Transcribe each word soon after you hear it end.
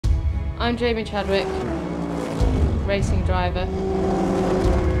I'm Jamie Chadwick, racing driver.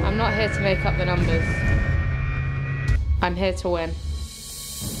 I'm not here to make up the numbers. I'm here to win.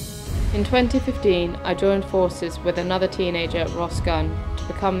 In 2015, I joined forces with another teenager, Ross Gunn, to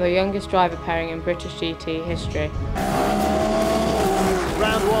become the youngest driver pairing in British GT history.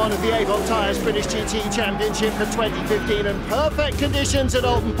 Round one of the Avon Tyres British GT Championship for 2015 and perfect conditions at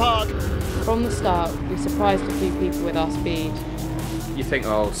Oulton Park. From the start, we surprised a few people with our speed. You think,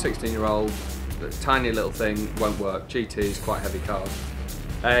 oh, 16-year-old, tiny little thing, won't work. GT is quite heavy cars.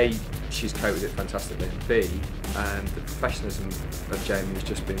 A, she's coped with it fantastically. B, and the professionalism of Jamie has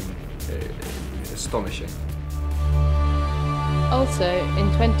just been astonishing. Also, in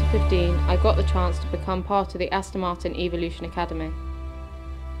 2015, I got the chance to become part of the Aston Martin Evolution Academy.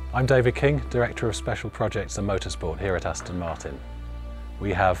 I'm David King, Director of Special Projects and Motorsport here at Aston Martin.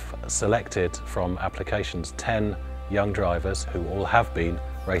 We have selected from applications 10 young drivers who all have been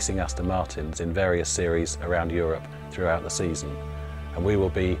racing Aston Martins in various series around Europe throughout the season. And we will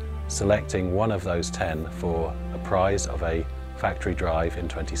be selecting one of those 10 for a prize of a factory drive in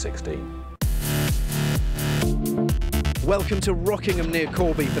 2016. Welcome to Rockingham near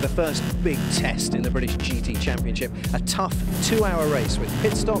Corby for the first big test in the British GT Championship. A tough 2-hour race with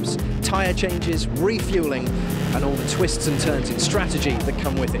pit stops, tyre changes, refuelling and all the twists and turns in strategy that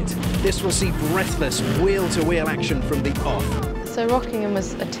come with it. This will see breathless wheel-to-wheel action from the off. So Rockingham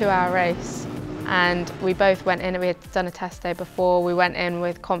was a 2-hour race and we both went in, we had done a test day before, we went in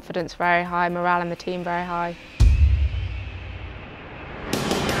with confidence very high, morale in the team very high.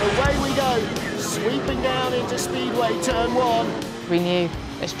 Away we go, sweeping down into Speedway turn 1. We knew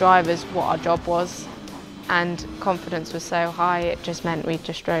as drivers what our job was and confidence was so high it just meant we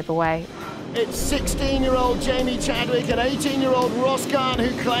just drove away. It's 16-year-old Jamie Chadwick and 18-year-old Ross Gunn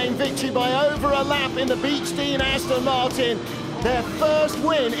who claim victory by over a lap in the Beach Dean Aston Martin, their first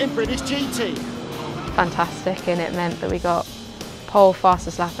win in British GT. Fantastic, and it meant that we got pole,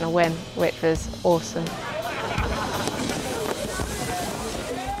 fastest lap and a win, which was awesome.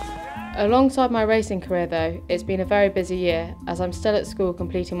 Alongside my racing career though, it's been a very busy year as I'm still at school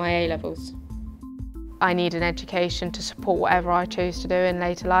completing my A-levels. I need an education to support whatever I choose to do in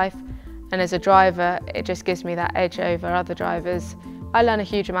later life, and as a driver it just gives me that edge over other drivers. I learn a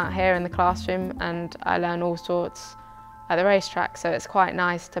huge amount here in the classroom and I learn all sorts at the racetrack, so it's quite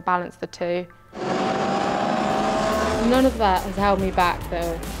nice to balance the two. None of that has held me back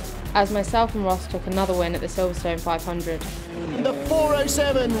though, as myself and Ross took another win at the Silverstone 500. The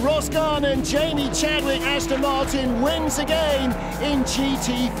 407, Ross Gunn and Jamie Chadwick, Aston Martin wins again in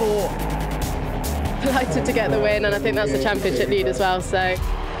GT4. Delighted to get the win, and I think that's the championship lead as well. So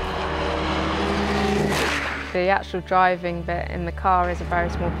the actual driving bit in the car is a very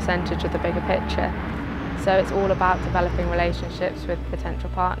small percentage of the bigger picture. So it's all about developing relationships with potential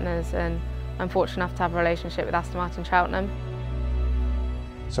partners, and I'm fortunate enough to have a relationship with Aston Martin Cheltenham.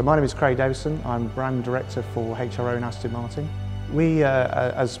 So my name is Craig Davison. I'm Brand Director for HRO in Aston Martin. We,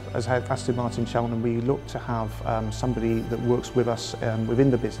 as Aston Martin Cheltenham, we look to have somebody that works with us within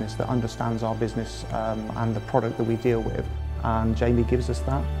the business, that understands our business and the product that we deal with. And Jamie gives us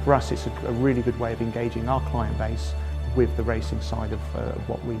that. For us, it's a really good way of engaging our client base with the racing side of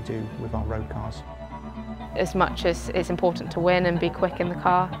what we do with our road cars. As much as it's important to win and be quick in the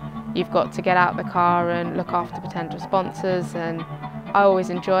car, you've got to get out of the car and look after potential sponsors, and I always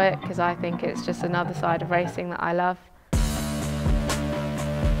enjoy it because I think it's just another side of racing that I love.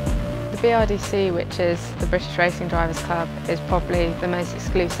 The BRDC, which is the British Racing Drivers Club, is probably the most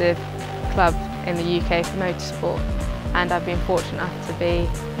exclusive club in the UK for motorsport, and I've been fortunate enough to be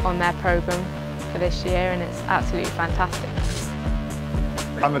on their programme for this year, and it's absolutely fantastic.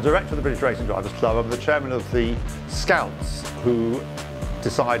 I'm the director of the British Racing Drivers Club. I'm the chairman of the Scouts, who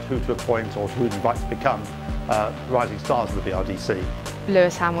decide who to appoint or who to invite to become rising stars of the BRDC.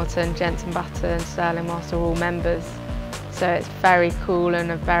 Lewis Hamilton, Jenson Button, Sterling Moss are all members, so it's very cool and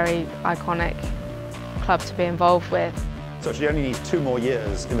a very iconic club to be involved with. So she only needs 2 more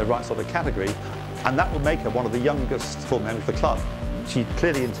years in the right sort of category, and that will make her one of the youngest full members of the club. She's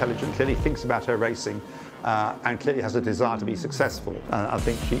clearly intelligent, clearly thinks about her racing, and clearly has a desire to be successful. I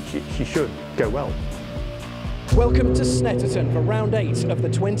think she should go well. Welcome to Snetterton for round 8 of the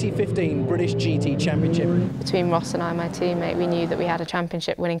 2015 British GT Championship. Between Ross and I, my teammate, we knew that we had a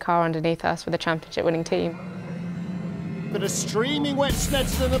championship winning car underneath us with a championship winning team. But a streaming wet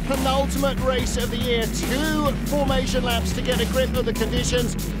Snetterton, the penultimate race of the year. 2 formation laps to get a grip of the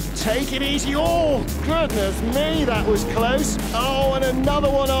conditions. Take it easy. Oh, goodness me, that was close. Oh, and another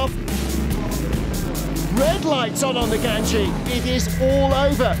one off. Red lights on the Ganji. It is all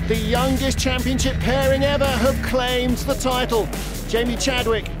over. The youngest championship pairing ever have claimed the title. Jamie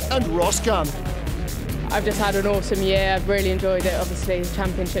Chadwick and Ross Gunn. I've just had an awesome year. I've really enjoyed it. Obviously, the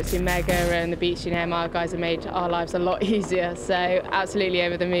championship's been mega, and the Beach Mile guys have made our lives a lot easier. So absolutely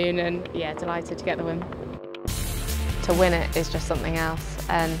over the moon, and yeah, delighted to get the win. To win it is just something else,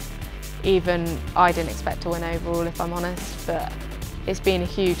 and even I didn't expect to win overall, if I'm honest, but it's been a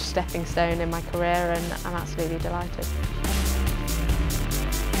huge stepping stone in my career, and I'm absolutely delighted.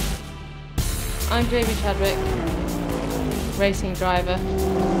 I'm Jamie Chadwick, racing driver.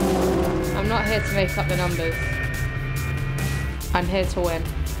 I'm not here to make up the numbers. I'm here to win.